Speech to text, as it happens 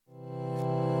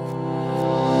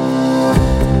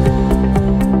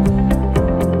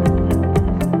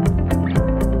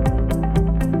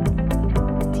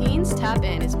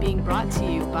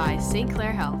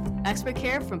expert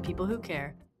care from people who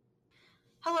care.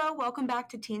 Hello, welcome back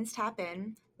to Teens Tap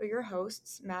In. We're your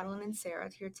hosts, Madeline and Sarah,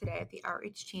 here today at the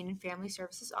Outreach Teen and Family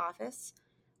Services Office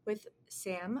with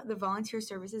Sam, the Volunteer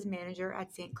Services Manager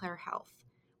at St. Clair Health.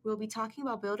 We'll be talking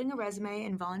about building a resume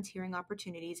and volunteering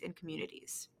opportunities in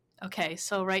communities. Okay,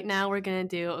 so right now we're going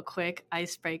to do a quick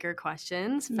icebreaker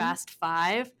questions. Fast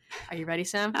 5. Are you ready,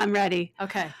 Sam? I'm ready.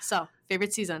 Okay, so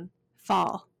favorite season?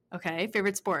 Fall. Okay,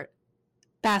 favorite sport?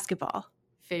 Basketball.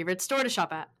 Favorite store to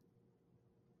shop at?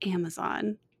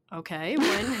 Amazon. Okay,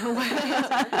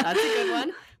 that's a good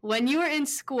one. When you were in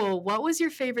school, what was your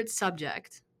favorite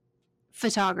subject?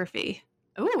 Photography.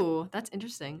 Ooh, that's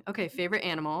interesting. Okay, favorite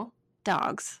animal?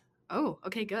 Dogs. Oh,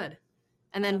 okay, good.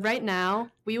 And then right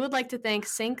now, we would like to thank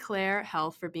St. Clair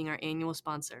Health for being our annual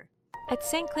sponsor. At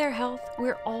St. Clair Health,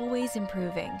 we're always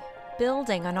improving,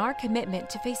 building on our commitment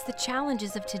to face the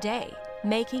challenges of today,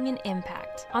 making an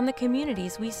impact on the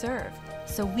communities we serve,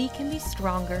 so we can be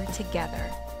stronger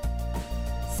together.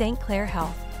 St. Clair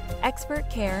Health, expert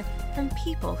care from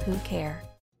people who care.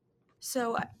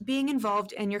 So being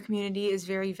involved in your community is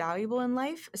very valuable in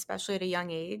life, especially at a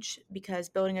young age, because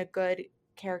building a good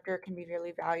character can be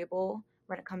really valuable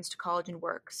when it comes to college and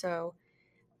work. So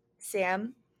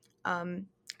Sam,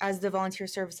 as the Volunteer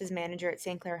Services Manager at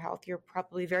St. Clair Health, you're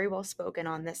probably very well spoken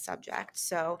on this subject.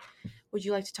 So would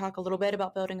you like to talk a little bit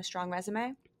about building a strong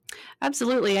resume?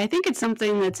 Absolutely. I think it's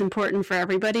something that's important for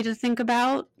everybody to think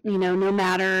about, no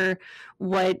matter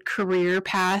what career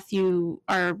path you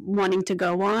are wanting to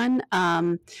go on.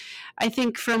 I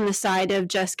think from the side of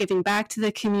just giving back to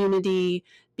the community,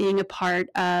 being a part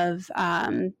of,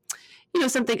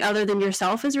 something other than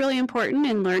yourself is really important,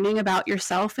 and learning about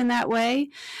yourself in that way.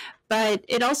 But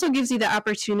it also gives you the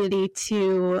opportunity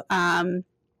to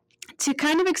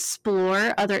kind of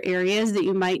explore other areas that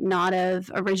you might not have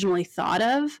originally thought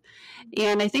of.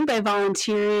 And I think by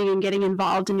volunteering and getting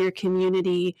involved in your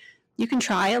community, you can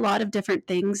try a lot of different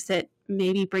things that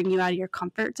maybe bring you out of your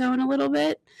comfort zone a little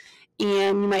bit.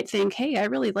 And you might think, hey, I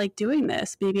really like doing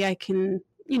this. Maybe I can,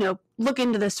 look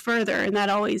into this further. And that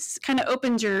always kind of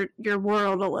opens your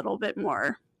world a little bit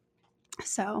more.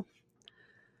 So.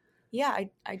 Yeah,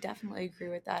 I definitely agree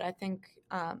with that. I think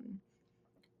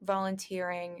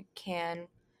volunteering can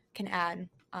add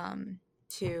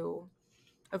to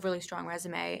a really strong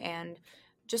resume, and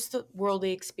just the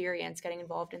worldly experience, getting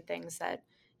involved in things that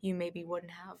you maybe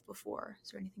wouldn't have before.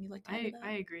 Is there anything you'd like to add to that?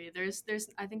 I agree.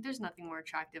 I think there's nothing more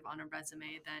attractive on a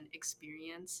resume than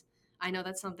experience. I know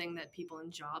that's something that people in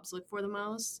jobs look for the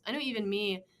most. I know even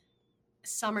me,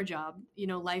 summer job,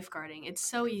 lifeguarding, it's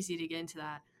so easy to get into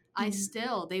that.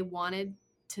 Mm-hmm. They wanted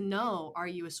to know, are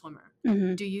you a swimmer?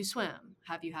 Mm-hmm. Do you swim?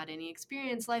 Have you had any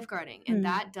experience lifeguarding? And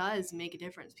that does make a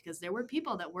difference, because there were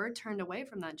people that were turned away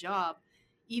from that job,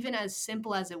 even as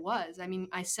simple as it was. I mean,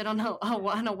 I sit on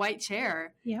a white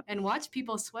chair and watch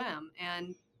people swim.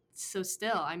 And so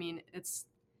still, I mean,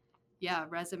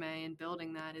 resume and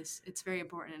building that it's very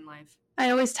important in life. I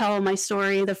always tell my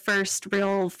story. The first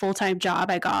real full-time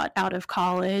job I got out of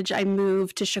college, I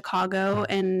moved to Chicago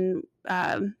and,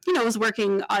 was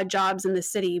working odd jobs in the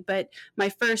city. But my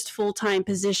first full-time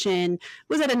position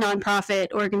was at a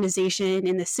nonprofit organization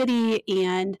in the city.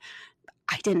 And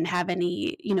I didn't have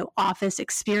any, office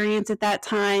experience at that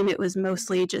time. It was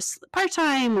mostly just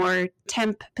part-time or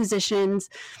temp positions.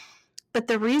 But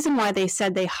the reason why they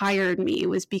said they hired me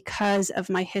was because of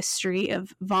my history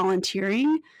of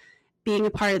volunteering, being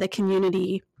a part of the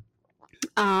community,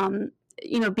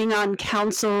 being on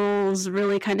councils,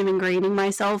 really kind of ingraining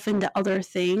myself into other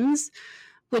things,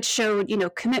 which showed,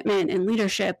 commitment and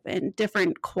leadership and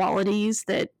different qualities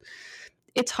that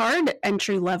it's hard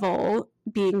entry level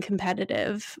being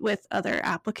competitive with other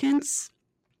applicants.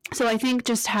 So I think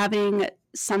just having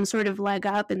some sort of leg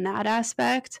up in that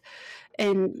aspect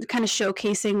and kind of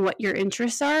showcasing what your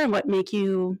interests are and what make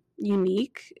you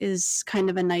unique is kind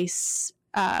of a nice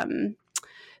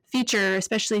feature,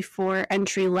 especially for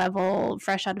entry level,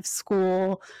 fresh out of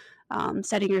school,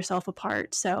 setting yourself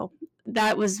apart. So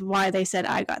that was why they said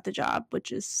I got the job,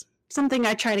 which is something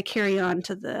I try to carry on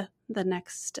to the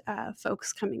next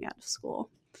folks coming out of school.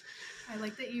 I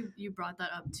like that you brought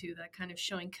that up too, that kind of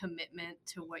showing commitment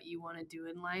to what you want to do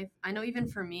in life. I know even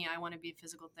for me, I want to be a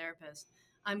physical therapist.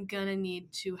 I'm going to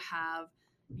need to have,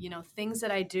 things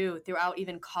that I do throughout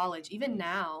even college, even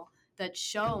now, that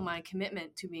show my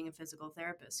commitment to being a physical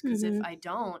therapist. Because if I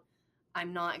don't,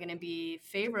 I'm not going to be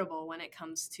favorable when it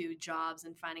comes to jobs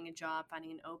and finding a job,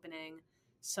 finding an opening.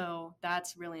 So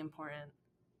that's really important.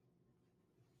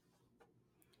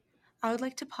 I would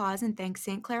like to pause and thank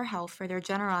St. Clair Health for their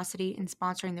generosity in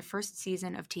sponsoring the first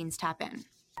season of Teens Tap In.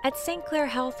 At St. Clair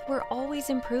Health, we're always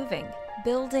improving,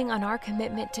 building on our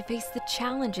commitment to face the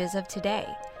challenges of today,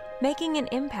 making an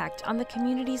impact on the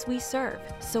communities we serve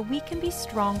so we can be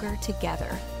stronger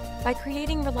together by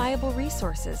creating reliable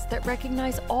resources that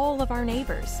recognize all of our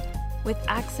neighbors with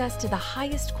access to the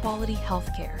highest quality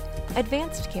healthcare,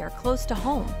 advanced care close to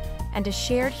home, and a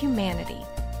shared humanity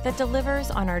that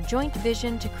delivers on our joint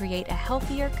vision to create a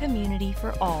healthier community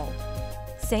for all.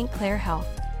 St. Clair Health,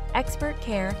 expert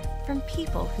care from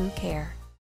people who care.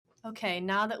 Okay,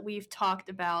 now that we've talked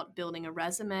about building a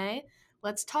resume,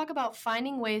 let's talk about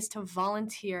finding ways to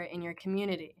volunteer in your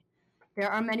community.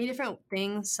 There are many different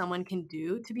things someone can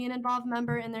do to be an involved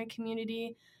member in their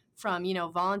community, from,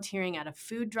 volunteering at a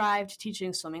food drive to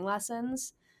teaching swimming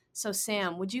lessons. So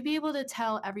Sam, would you be able to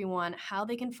tell everyone how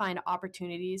they can find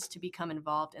opportunities to become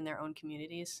involved in their own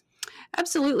communities?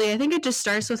 Absolutely. I think it just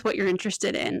starts with what you're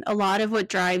interested in. A lot of what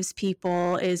drives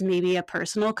people is maybe a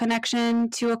personal connection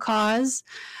to a cause.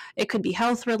 It could be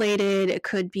health related. It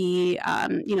could be,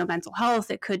 mental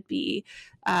health. It could be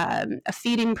a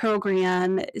feeding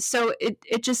program. So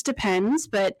it just depends.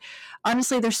 But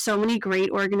honestly, there's so many great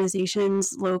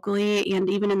organizations locally and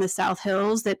even in the South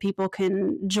Hills that people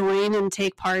can join and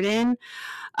take part in.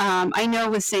 I know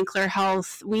with St. Clair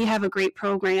Health, we have a great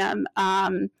program.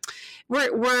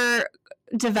 We're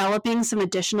developing some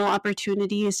additional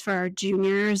opportunities for our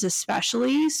juniors,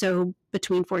 especially, so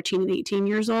between 14 and 18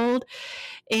 years old.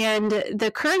 And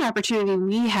the current opportunity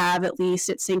we have, at least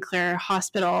at St. Clair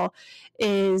Hospital,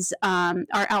 is our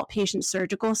outpatient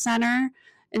surgical center.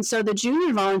 And so the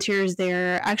junior volunteers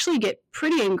there actually get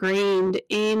pretty ingrained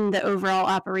in the overall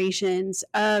operations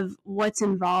of what's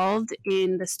involved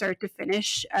in the start to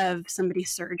finish of somebody's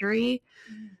surgery.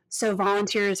 So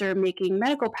volunteers are making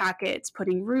medical packets,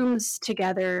 putting rooms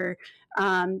together,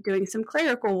 doing some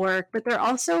clerical work, but they're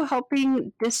also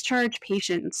helping discharge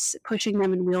patients, pushing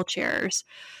them in wheelchairs.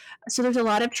 So there's a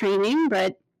lot of training,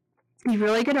 but you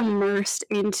really get immersed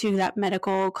into that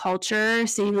medical culture,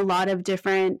 seeing a lot of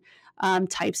different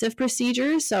types of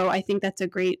procedures. So I think that's a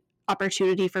great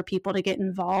opportunity for people to get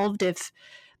involved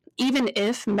even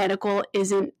if medical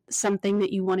isn't something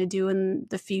that you want to do in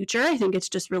the future. I think it's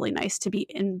just really nice to be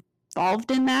involved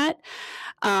in that.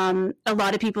 A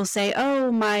lot of people say,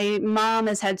 oh, my mom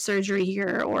has had surgery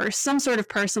here, or some sort of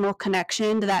personal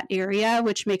connection to that area,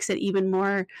 which makes it even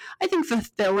more, I think,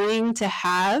 fulfilling to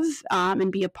have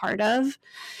and be a part of.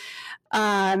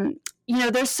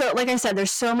 Like I said,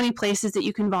 there's so many places that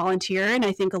you can volunteer. And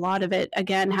I think a lot of it,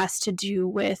 again, has to do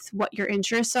with what your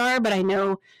interests are. But I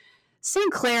know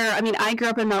St. Clair, I grew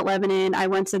up in Mount Lebanon. I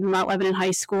went to Mount Lebanon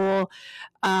High School.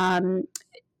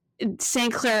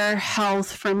 St. Clair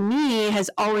Health for me has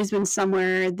always been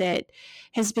somewhere that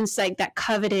has been like that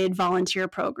coveted volunteer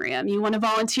program. You want to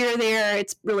volunteer there,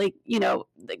 it's really,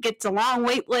 it gets a long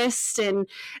wait list. And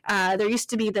there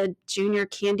used to be the junior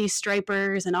candy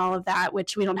stripers and all of that,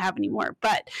 which we don't have anymore.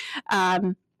 But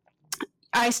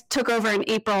I took over in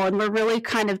April, and we're really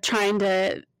kind of trying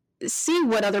to see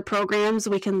what other programs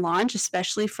we can launch,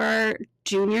 especially for our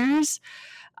juniors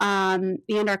and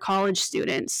our college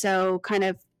students. So kind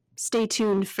of stay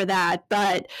tuned for that.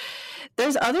 But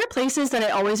there's other places that I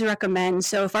always recommend.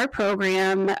 So if our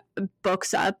program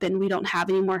books up and we don't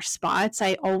have any more spots,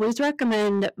 I always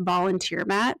recommend Volunteer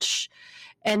Match.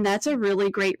 And that's a really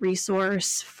great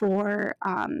resource for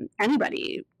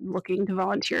anybody looking to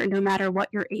volunteer, no matter what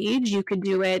your age. You could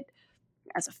do it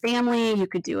as a family, you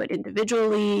could do it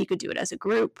individually, you could do it as a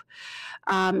group.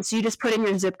 So you just put in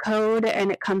your zip code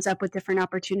and it comes up with different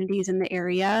opportunities in the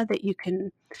area that you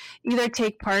can either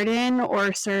take part in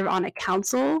or serve on a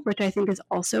council, which I think is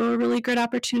also a really good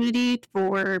opportunity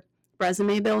for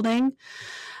resume building.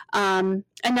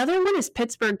 Another one is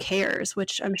Pittsburgh Cares,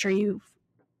 which I'm sure you've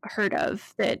heard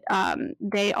of, that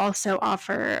they also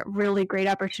offer really great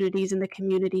opportunities in the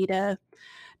community to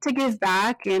give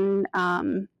back. And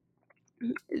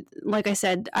like I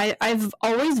said, I've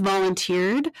always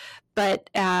volunteered, but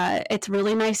it's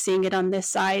really nice seeing it on this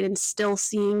side and still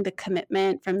seeing the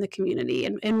commitment from the community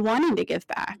and wanting to give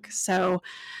back. So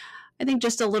I think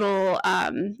just a little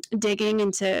digging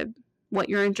into what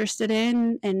you're interested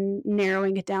in and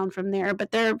narrowing it down from there. But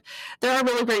there are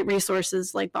really great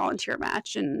resources like Volunteer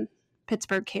Match and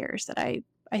Pittsburgh Cares that I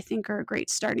think are a great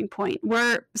starting point.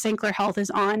 Where St. Clair Health is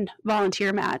on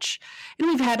Volunteer Match, and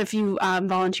we've had a few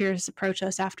volunteers approach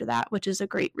us after that, which is a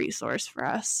great resource for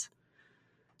us.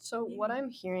 So what I'm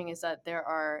hearing is that there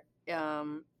are,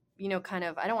 kind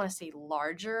of, I don't want to say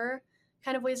larger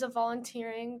kind of ways of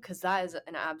volunteering, because that is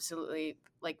an absolutely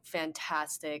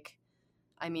fantastic.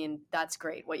 That's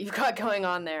great what you've got going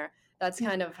on there. That's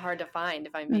kind of hard to find,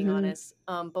 if I'm being honest.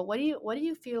 But what do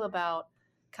you feel about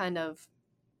kind of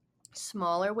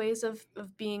smaller ways of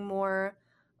being more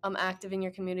active in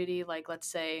your community, like let's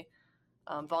say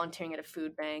volunteering at a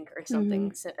food bank or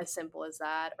something as simple as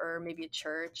that, or maybe a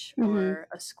church or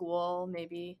a school,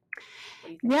 maybe? What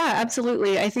do you think? Yeah,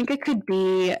 absolutely. I think it could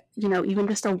be, even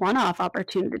just a one-off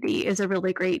opportunity is a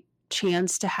really great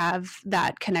chance to have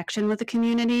that connection with the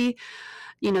community.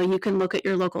 You can look at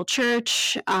your local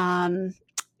church.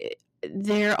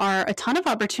 There are a ton of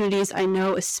opportunities, I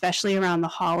know, especially around the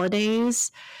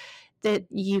holidays, that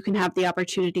you can have the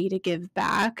opportunity to give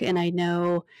back. And I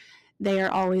know they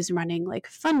are always running like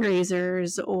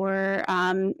fundraisers or,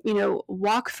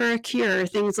 walk for a cure,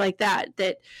 things like that,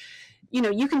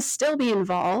 you can still be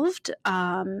involved.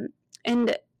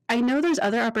 And I know there's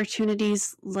other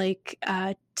opportunities like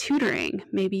tutoring.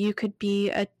 Maybe you could be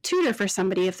a tutor for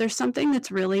somebody if there's something that's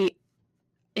really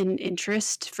an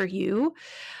interest for you.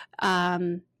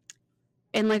 And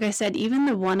like I said, even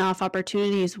the one-off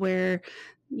opportunities where,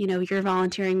 you're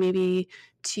volunteering maybe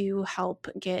to help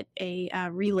get a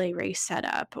relay race set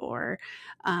up, or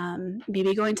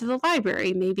maybe going to the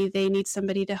library. Maybe they need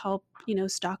somebody to help,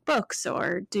 stock books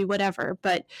or do whatever.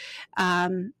 But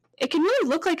it can really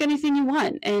look like anything you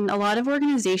want. And a lot of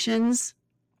organizations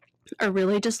are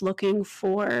really just looking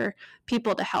for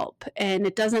people to help. And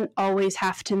it doesn't always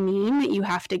have to mean that you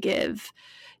have to give,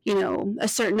 a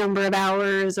certain number of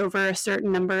hours over a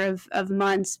certain number of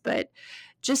months. But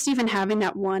just even having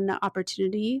that one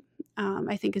opportunity,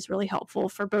 I think is really helpful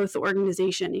for both the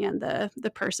organization and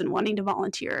the person wanting to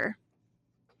volunteer.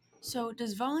 So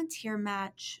does Volunteer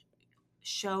Match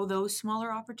show those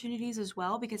smaller opportunities as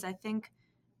well? Because I think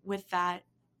with that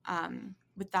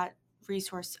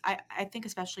resource, I think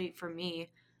especially for me,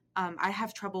 I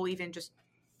have trouble even just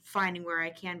finding where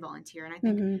I can volunteer. And I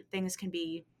think things can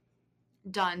be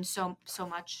done so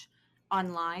much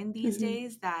online these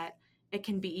days that it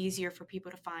can be easier for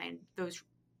people to find those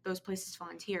places to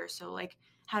volunteer. So like,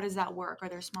 how does that work? Are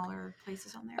there smaller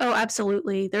places on there? Oh,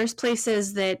 absolutely. There's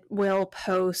places that will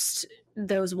post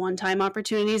those one-time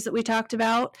opportunities that we talked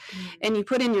about, and you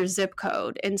put in your zip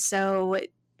code. And so,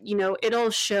 it'll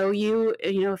show you,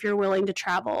 if you're willing to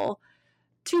travel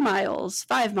 2 miles,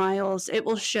 5 miles, it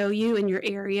will show you in your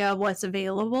area what's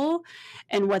available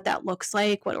and what that looks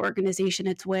like, what organization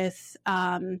it's with,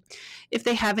 if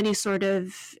they have any sort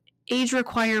of age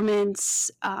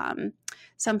requirements.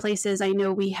 Some places I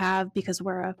know we have, because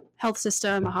we're a health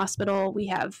system, a hospital, we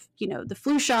have, the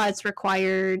flu shots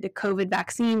required, the COVID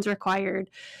vaccines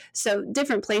required. So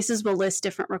different places will list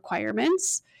different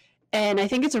requirements. And I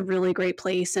think it's a really great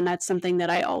place. And that's something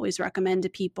that I always recommend to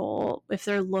people if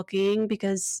they're looking,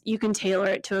 because you can tailor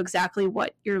it to exactly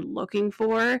what you're looking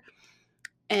for.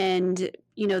 And,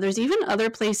 there's even other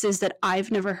places that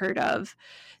I've never heard of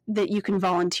that you can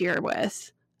volunteer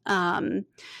with.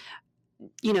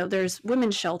 There's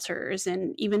women's shelters,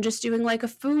 and even just doing like a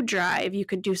food drive, you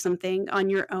could do something on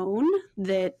your own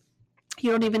that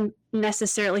you don't even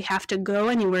necessarily have to go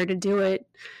anywhere to do it.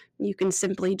 You can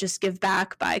simply just give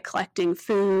back by collecting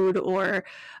food or,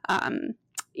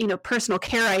 personal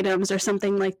care items or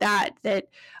something like that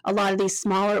a lot of these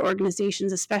smaller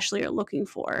organizations especially are looking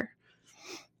for.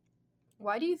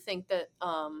 Why do you think that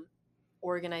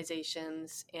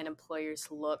organizations and employers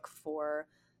look for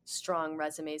strong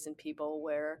resumes in people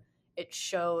where it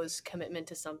shows commitment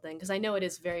to something? Because I know it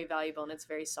is very valuable and it's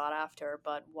very sought after,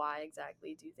 but why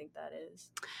exactly do you think that is?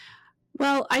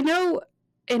 Well, I know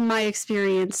in my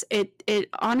experience, it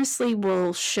honestly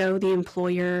will show the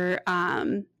employer,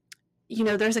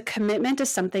 there's a commitment to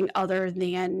something other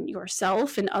than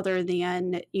yourself and other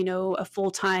than, a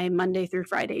full-time Monday through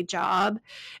Friday job.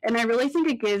 And I really think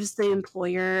it gives the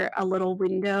employer a little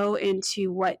window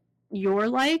into what you're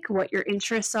like, what your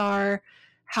interests are,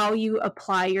 how you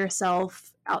apply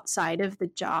yourself outside of the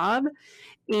job.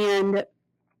 And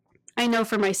I know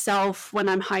for myself, when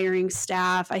I'm hiring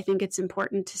staff, I think it's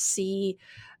important to see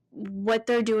what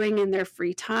they're doing in their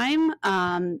free time.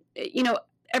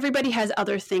 Everybody has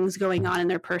other things going on in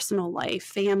their personal life,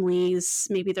 families,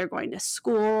 maybe they're going to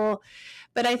school.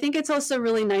 But I think it's also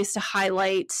really nice to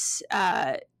highlight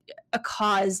a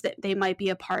cause that they might be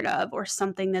a part of or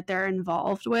something that they're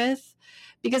involved with,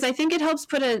 because I think it helps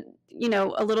put a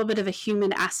little bit of a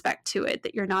human aspect to it,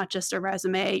 that you're not just a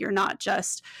resume, you're not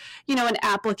just, an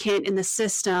applicant in the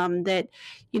system that,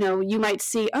 you might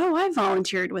see, oh, I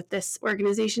volunteered with this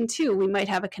organization too. We might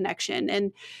have a connection.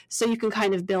 And so you can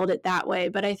kind of build it that way.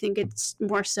 But I think it's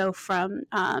more so from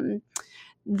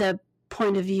the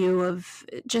point of view of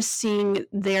just seeing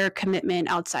their commitment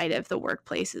outside of the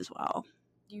workplace as well.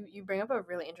 You bring up a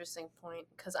really interesting point,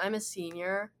 because I'm a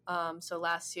senior. So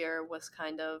last year was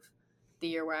kind of the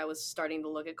year where I was starting to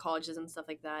look at colleges and stuff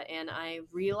like that. And I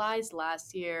realized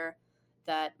last year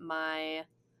that my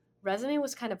resume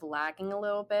was kind of lacking a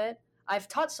little bit. I've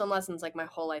taught swim lessons like my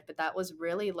whole life, but that was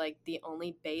really like the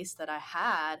only base that I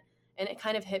had. And it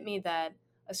kind of hit me that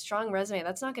a strong resume,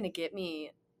 that's not going to get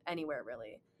me anywhere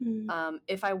really.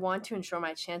 If I want to ensure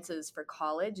my chances for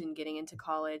college and getting into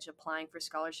college, applying for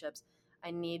scholarships, I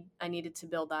needed to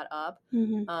build that up.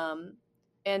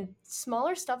 And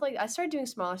smaller stuff, like I started doing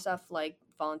smaller stuff like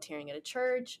volunteering at a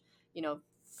church,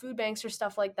 food banks or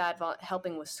stuff like that,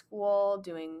 helping with school,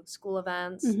 doing school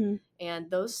events,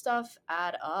 and those stuff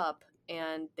add up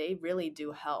and they really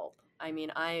do help. I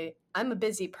mean, I'm a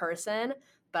busy person,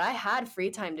 but I had free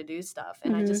time to do stuff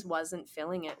and I just wasn't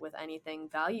filling it with anything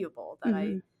valuable that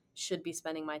I should be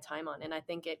spending my time on. And I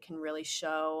think it can really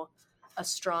show a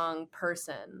strong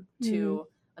person to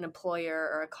an employer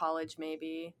or a college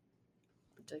maybe.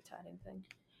 Would you like to add anything?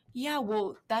 Yeah,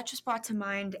 well, that just brought to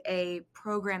mind a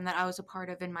program that I was a part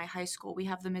of in my high school. We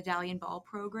have the Medallion Ball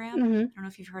program. I don't know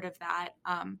if you've heard of that.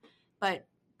 But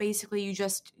basically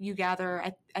you gather,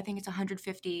 I think it's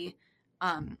 150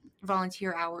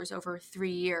 volunteer hours over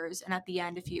 3 years. And at the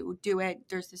end, if you do it,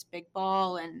 there's this big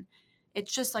ball. And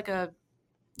it's just like a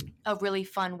really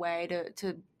fun way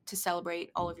to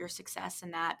celebrate all of your success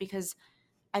in that. Because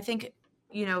I think,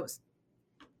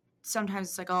 sometimes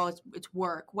it's like, oh, it's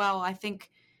work. Well, I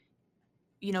think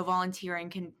volunteering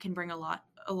can bring a lot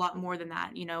more than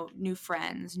that, new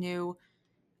friends, new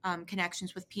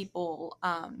connections with people,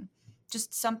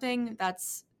 just something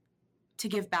that's to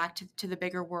give back to the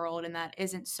bigger world. And that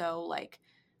isn't so like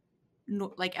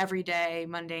every day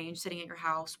mundane, sitting at your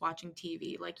house, watching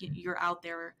TV, like you're out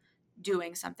there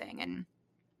doing something.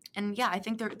 And yeah, I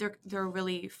think they're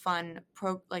really fun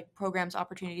programs,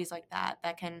 opportunities like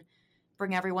that can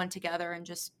bring everyone together and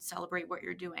just celebrate what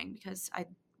you're doing, because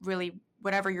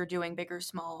whatever you're doing, big or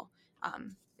small,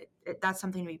 that's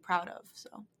something to be proud of.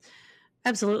 So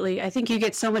absolutely. I think you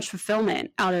get so much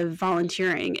fulfillment out of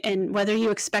volunteering, and whether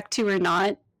you expect to or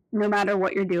not, no matter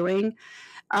what you're doing,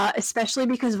 especially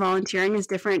because volunteering is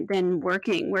different than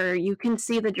working, where you can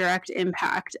see the direct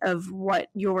impact of what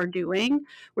you're doing,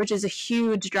 which is a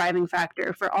huge driving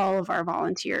factor for all of our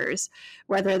volunteers,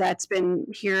 whether that's been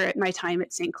here at my time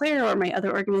at St. Clair or my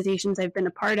other organizations I've been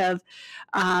a part of.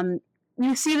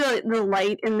 You see the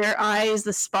light in their eyes,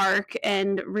 the spark,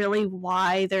 and really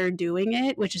why they're doing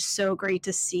it, which is so great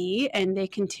to see. And they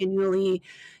continually,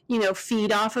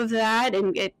 feed off of that,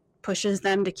 and it pushes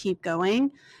them to keep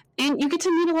going. And you get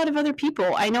to meet a lot of other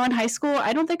people. I know in high school,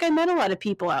 I don't think I met a lot of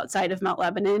people outside of Mount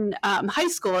Lebanon, high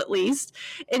school at least.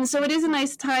 And so it is a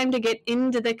nice time to get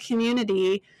into the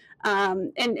community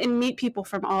and meet people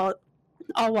from all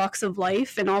walks of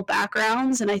life and all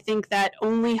backgrounds. And I think that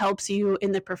only helps you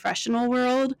in the professional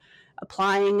world,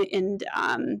 applying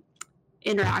and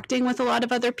interacting with a lot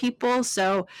of other people.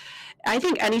 So I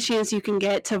think any chance you can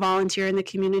get to volunteer in the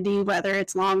community, whether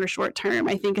it's long or short term,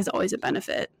 I think is always a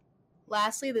benefit.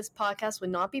 Lastly, this podcast would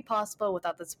not be possible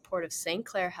without the support of St.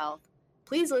 Clair Health.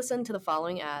 Please listen to the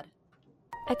following ad.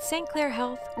 At St. Clair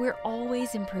Health, we're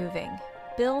always improving,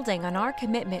 building on our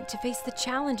commitment to face the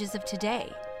challenges of today,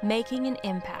 making an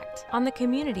impact on the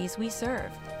communities we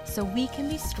serve, so we can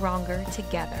be stronger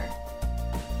together.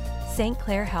 St.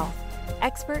 Clair Health,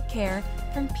 expert care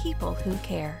from people who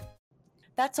care.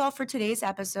 That's all for today's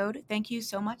episode. Thank you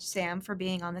so much, Sam, for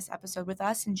being on this episode with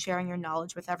us and sharing your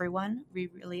knowledge with everyone. We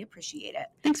really appreciate it.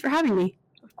 Thanks for having me.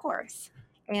 Of course.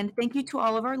 And thank you to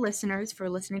all of our listeners for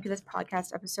listening to this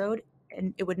podcast episode.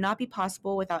 And it would not be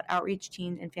possible without Outreach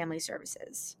Teen and Family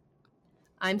Services.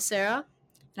 I'm Sarah.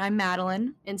 And I'm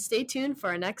Madeline. And stay tuned for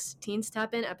our next Teens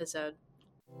Tap In episode.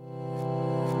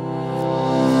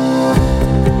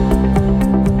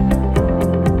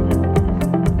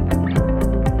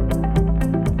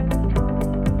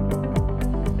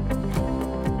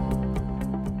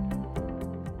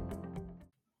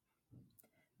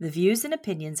 The views and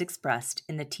opinions expressed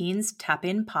in the Teens Tap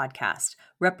In podcast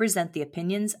represent the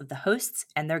opinions of the hosts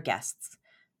and their guests.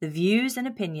 The views and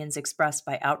opinions expressed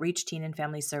by Outreach Teen and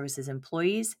Family Services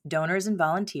employees, donors, and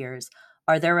volunteers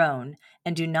are their own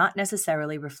and do not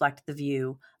necessarily reflect the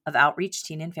view of Outreach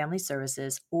Teen and Family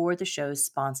Services or the show's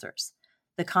sponsors.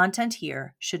 The content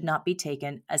here should not be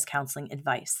taken as counseling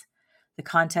advice. The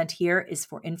content here is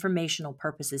for informational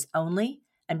purposes only,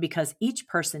 and because each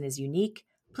person is unique,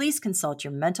 please consult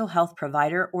your mental health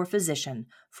provider or physician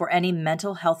for any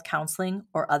mental health counseling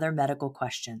or other medical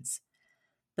questions.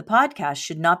 The podcast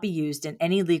should not be used in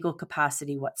any legal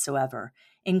capacity whatsoever,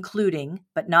 including,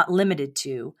 but not limited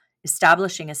to,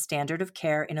 establishing a standard of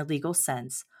care in a legal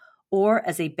sense, or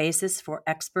as a basis for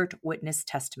expert witness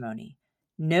testimony.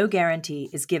 No guarantee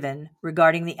is given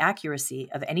regarding the accuracy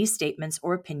of any statements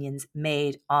or opinions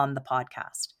made on the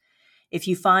podcast. If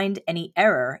you find any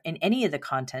error in any of the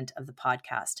content of the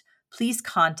podcast, please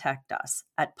contact us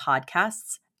at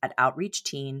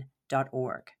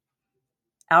podcasts@outreachteen.org.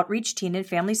 Outreach Teen and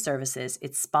Family Services,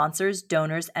 its sponsors,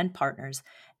 donors, and partners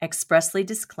expressly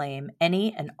disclaim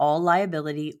any and all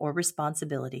liability or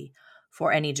responsibility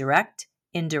for any direct,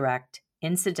 indirect,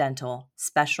 incidental,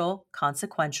 special,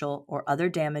 consequential, or other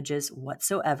damages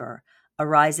whatsoever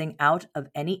arising out of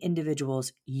any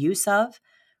individual's use of,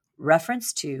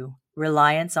 reference to,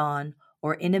 reliance on,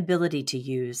 or inability to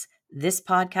use this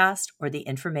podcast or the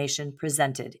information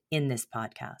presented in this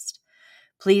podcast.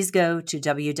 Please go to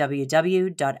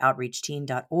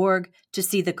www.outreachteen.org to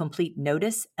see the complete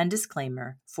notice and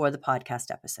disclaimer for the podcast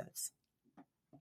episodes.